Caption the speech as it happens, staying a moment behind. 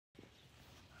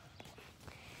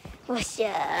What's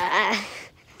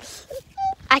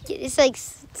it's like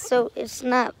so it's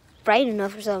not bright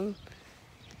enough or something.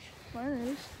 Mine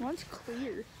is. Mine's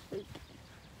clear. Like,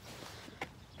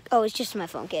 Oh, it's just my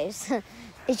phone case.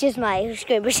 It's just my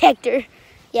screen protector.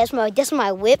 Yeah, that's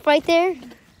my whip right there.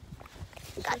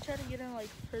 I try to get in like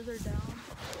further down.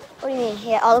 What do you mean?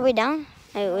 Yeah, all the way down?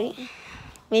 Hey, what do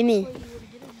you mean? Where do you want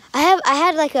to get in? I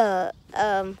had like a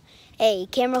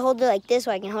camera holder like this,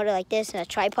 where I can hold it like this, and a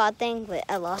tripod thing, but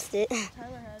I lost it. Tyler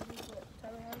has it, but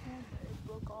Tyler has one. It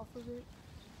broke off of it.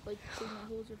 Like the thing that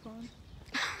holds your phone.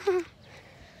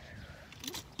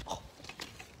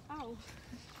 Ow.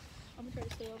 I'm gonna try to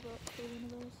stay up for one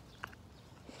of those.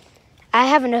 I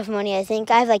have enough money, I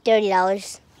think. I have like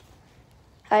 $30.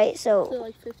 All right, so. They're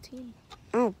like 15.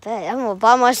 Oh, bet. I'm gonna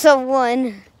buy myself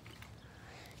one.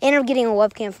 And I'm getting a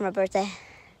webcam for my birthday.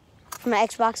 For my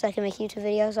Xbox, so I can make YouTube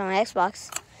videos on my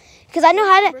Xbox. Because I know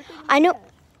how to. I know.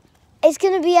 It's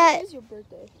gonna be When at. is your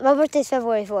birthday? My birthday's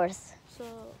February 4th. So,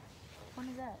 when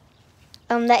is that?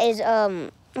 That is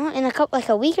in like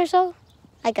a week or so.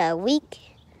 Like a week.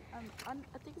 I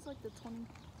think it's like the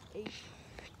 28th.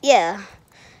 Yeah.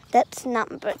 That's not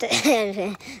my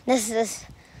birthday. This.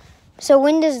 So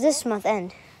when does this month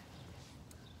end?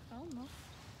 I don't know.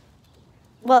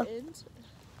 Well, It ends?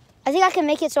 I think I can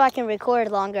make it so I can record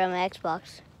longer on my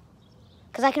Xbox.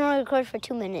 Because I can only record for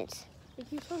 2 minutes. It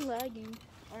keeps on lagging.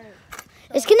 Alright.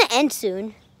 It's going to end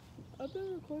soon. I've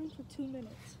been recording for 2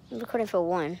 minutes. I'm recording for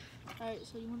 1. Alright,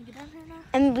 so you want to get down here now?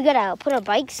 I mean, we got to put our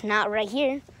bikes not right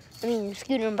here. I mean,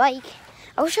 scooter and bike.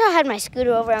 I wish I had my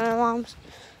scooter over at my mom's.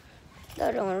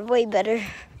 That would have been way better.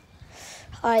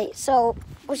 Alright, so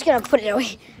we're just going to put it away.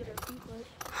 If we get our feet wet.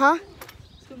 Huh?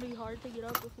 It's going to be hard to get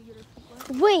up if we get our feet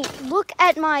wet. Wait, look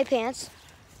at my pants.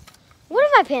 What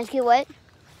if my pants get wet?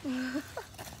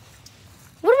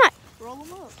 What am I? Roll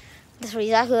them up. That's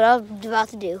exactly what I was about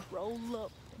to do. Roll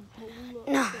up. Roll up.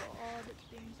 No. Get all the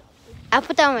things out there. I'll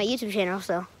put that on my YouTube channel,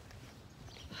 so.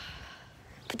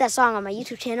 Put that song on my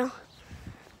YouTube channel.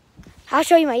 I'll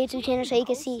show you my YouTube channel so you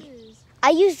can see. I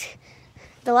used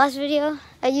the last video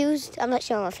I'm not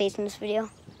showing my face in this video.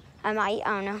 I might, I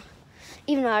don't know.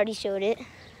 Even though I already showed it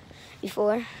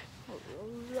before.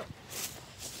 Roll up.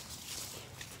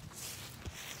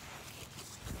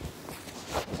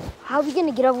 How are we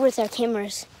gonna get over with our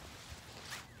cameras?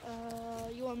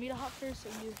 You want me to hop first or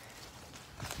you?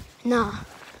 Nah.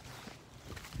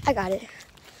 I got it.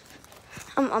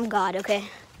 I'm God, okay?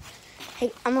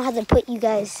 Hey, I'm gonna have to put you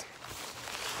guys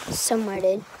somewhere,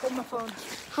 dude. Hold my phone.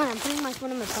 Hold on, I'm putting my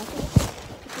phone in my pocket.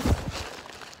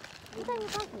 Put that in your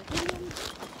pocket.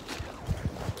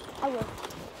 I will.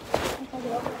 I'll take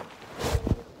it over.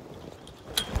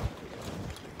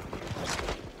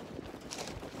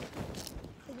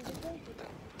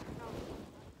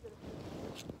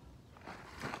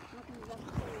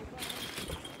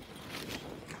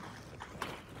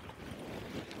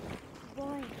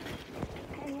 Boy,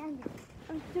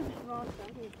 I'm super small, so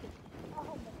I'm gonna put I'll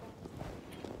hold my phone.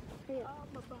 here. Oh,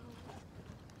 my phone.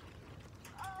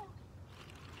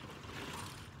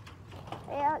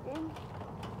 Hey, out, dude.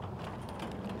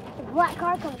 The black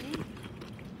car coming.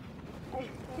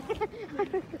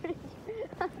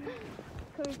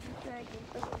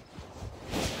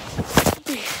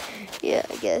 Yeah,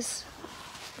 I guess.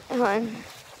 I'm fine.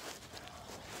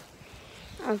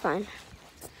 I'm fine.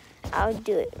 I'll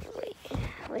do it.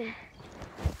 Wait.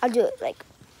 I'll do it like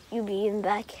you be even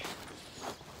back.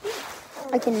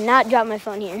 I cannot drop my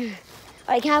phone here.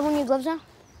 Alright, can I have one of your gloves now?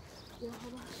 Yeah,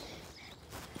 hold on.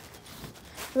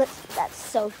 Look, that's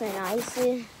so thin, ice.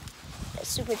 That's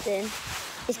super thin.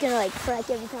 It's gonna like crack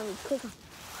every time we click on.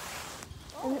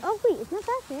 Oh wait, it's not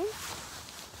that thin.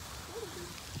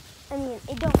 I mean,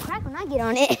 it don't crack when I get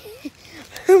on it.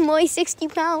 I'm only 60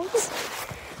 pounds.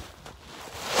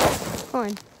 Hold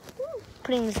on.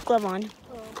 Putting this glove on.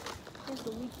 Here's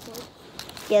the weak part.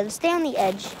 Yeah, let's stay on the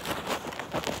edge.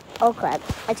 Oh crap,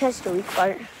 I touched the weak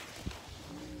part.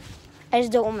 I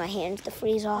just don't want my hands to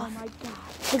freeze Oh off. my god.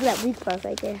 Look at that weak part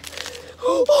right there.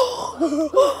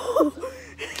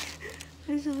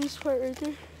 There's the weak part right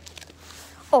there.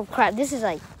 Oh crap, this is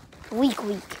like weak.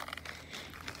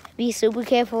 Be super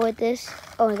careful with this.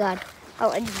 Oh my god. Oh,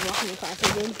 I just walked in class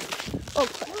again. Oh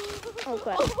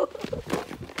crap.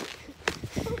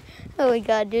 Oh my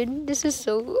god, dude. This is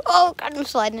so. Oh god, I'm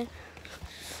sliding.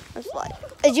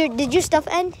 Did your stuff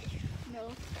end?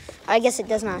 No. I guess it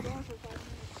does not.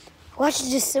 Watch it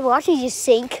just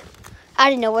sink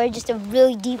out of nowhere, just a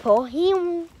really deep hole.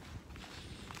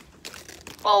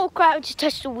 Oh crap, it just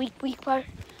touched the weak part.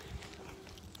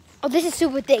 Oh, this is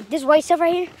super thick. This white stuff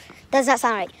right here does not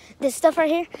sound right. This stuff right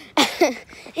here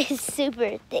is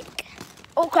super thick.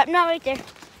 Oh crap, not right there.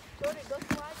 Jordan, go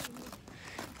slide.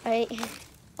 Alright.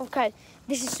 Oh crap,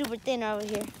 this is super thin over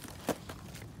here.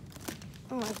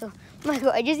 Oh my god. Michael,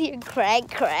 I just hear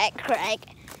crack, crack, crack.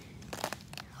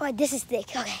 Oh, this is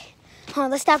thick. Okay. Hold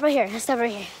on, let's stop right here. Let's stop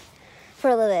right here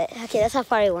for a little bit. Okay, that's how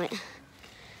far I went.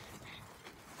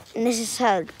 And this is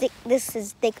how thick, this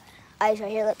is thick ice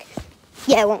right here, look.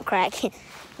 Yeah, it won't crack.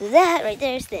 That right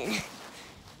there is thin.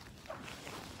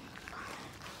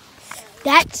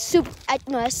 That's super,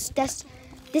 no, this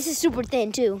is super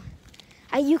thin too.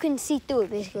 You can see through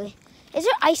it basically. Is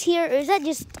there ice here or is that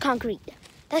just concrete?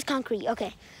 That's concrete,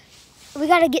 okay. We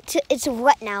gotta get to, it's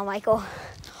wet now, Michael.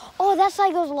 Oh, that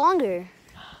side goes longer.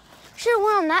 Should have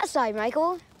went on that side,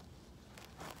 Michael.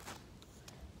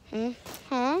 Huh?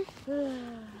 How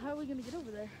are we gonna get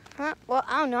over there? Huh? Well,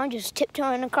 I don't know. I'm just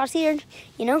tiptoeing across here.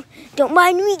 You know, don't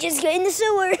mind me. Just get in the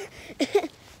sewer.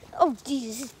 Oh,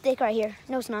 Jesus, it's thick right here.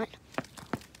 No, it's not.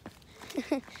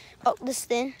 Oh, this is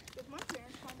thin. If my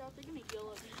parents find out, they're gonna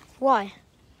yell at me. Why?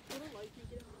 They don't like me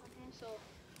getting on here, so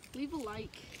leave a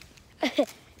like.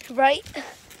 Right?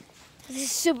 This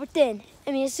is super thin.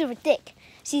 I mean, it's super thick.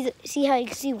 See how you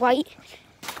can see white?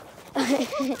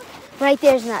 Right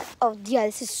there's not. Oh, yeah,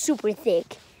 this is super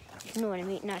thick. You know what I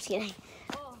mean? Not kidding.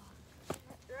 Oh,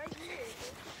 right here.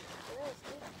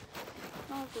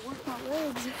 I have to work my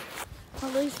legs. My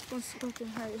legs are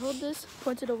smoking. Alright, hold this.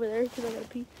 Point it over there because I gotta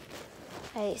pee.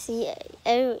 Alright, see,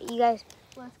 you guys.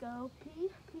 Let's go pee,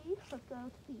 pee. Let's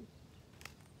go pee.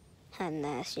 And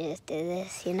let's just do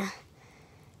this, you know.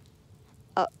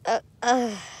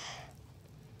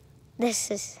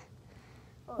 This is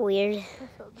weird. That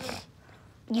felt good.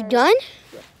 You done?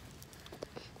 Yeah.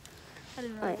 I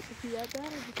didn't know I could pee that bad. I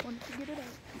just wanted to get it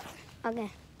out. Okay.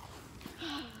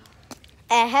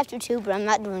 I have to too, but I'm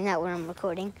not doing that when I'm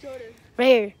recording. Jordan. Right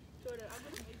here. Jordan, I'm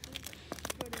gonna make this.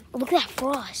 Jordan. Look at that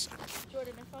frost.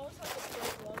 Jordan, if I was like a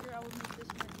pro vlogger, I would make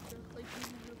this like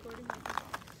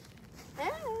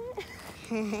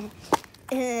recording.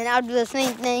 And then I'll do the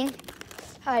same thing.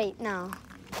 All right, now.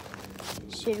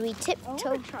 Should we I tiptoe?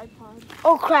 want a tripod.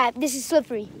 Oh crap, this is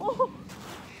slippery. Oh.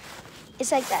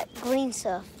 It's like that green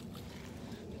stuff.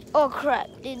 Oh crap,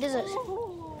 dude, this is,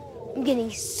 I'm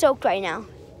getting soaked right now.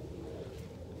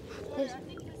 Jordan, I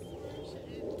think this is where we should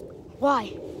end. Why?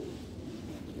 Do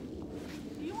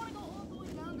you want to go all the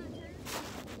way down there,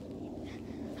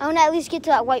 too? I want to at least get to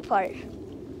that white part.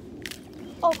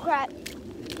 Oh crap.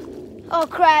 Oh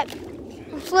crap.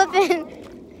 I'm slipping.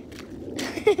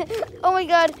 Oh my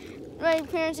god. My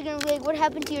parents are going to be like, what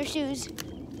happened to your shoes?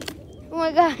 Oh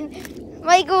my god.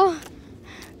 Michael.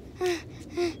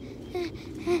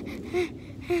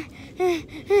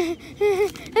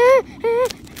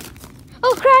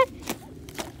 Oh crap.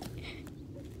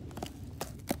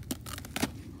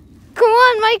 Come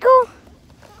on, Michael.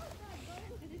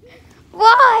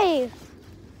 Why?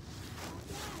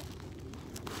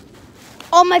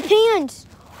 Oh, my pants.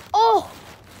 Oh.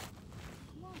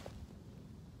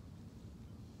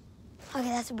 Okay,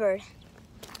 that's a bird.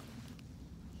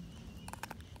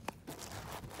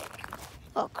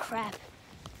 Oh, crap.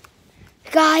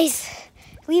 Guys,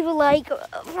 leave a like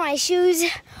for my shoes.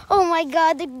 Oh, my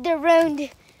God, they're ruined.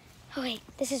 Oh, wait,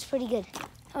 this is pretty good.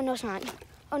 Oh, no, it's not.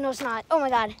 Oh, no, it's not. Oh, my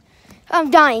God.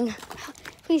 I'm dying.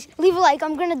 Please, leave a like.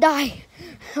 I'm going to die.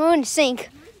 I'm going to sink.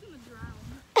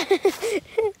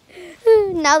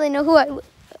 Now they know who are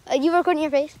you recording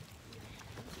your face?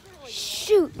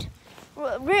 Shoot.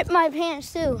 Rip my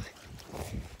pants too.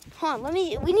 Hold on,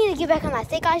 we need to get back on that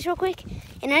thick ice real quick.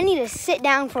 And I need to sit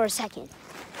down for a second.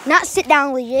 Not sit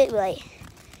down legit, but like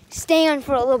stand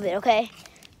for a little bit, okay?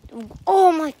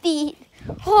 Oh, my feet.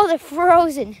 Oh, they're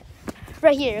frozen.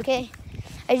 Right here, okay?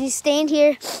 I just stand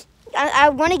here. I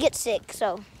want to get sick,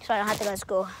 so I don't have to go to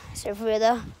school. So for real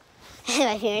though.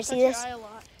 My parents see this.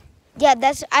 Yeah,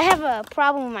 I have a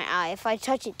problem with my eye. If I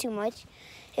touch it too much,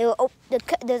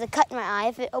 there's a cut in my eye.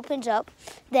 If it opens up,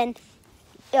 then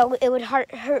it would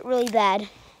hurt really bad.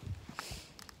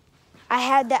 I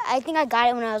had that. I think I got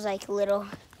it when I was like little.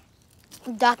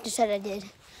 The doctor said I did.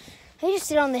 Let me just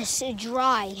sit on this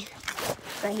dry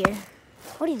right here.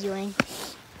 What are you doing?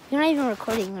 You're not even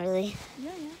recording, really.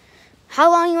 Yeah. How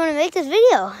long you want to make this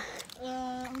video?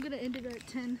 I'm gonna end it at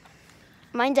 10.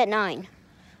 Mine's at 9.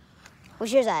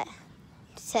 What's yours at?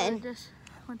 10. Just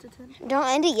 1 to 10. Don't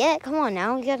end it yet. Come on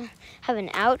now. We gotta have an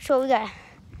outro. We gotta,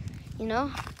 you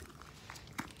know.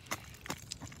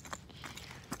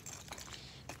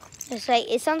 It's like,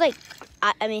 it sounds like,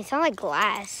 it sounds like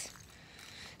glass.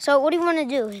 So what do you want to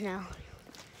do now?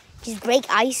 Just break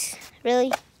ice?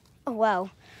 Really? Oh, wow.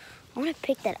 I want to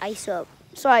pick that ice up.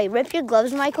 Sorry, rip your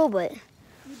gloves, Michael, but.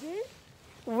 You did?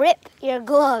 Rip your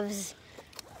gloves.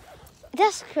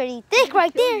 That's pretty thick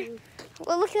right there.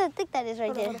 Well, look how thick that is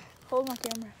right there. Hold my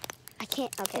camera. I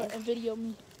can't. Okay. And video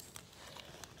me.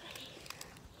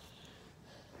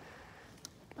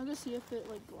 I'm gonna see if it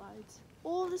like glides.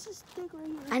 Oh, this is thick right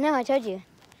here. I know. I told you.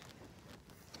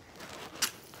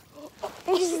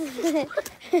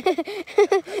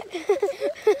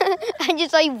 I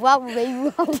just saw you wobble,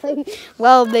 baby, wobble, baby,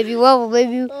 wobble, baby, wobble,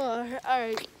 baby. Oh, all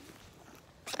right.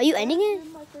 Are you ending it? This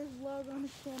is my first vlog on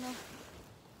this channel.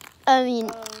 I mean,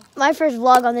 my first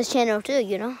vlog on this channel too.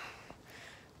 You know.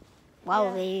 Wow,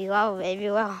 Yeah. baby, wow, baby,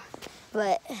 wow.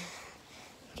 But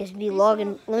just be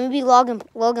logging. Let me be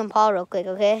Logan Paul real quick,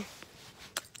 okay?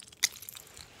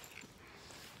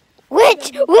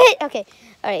 Wait. Okay,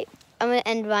 all right. I'm gonna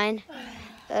end mine.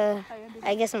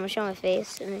 I guess I'm gonna show my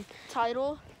face.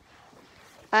 Title.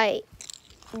 All right.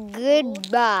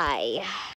 Goodbye.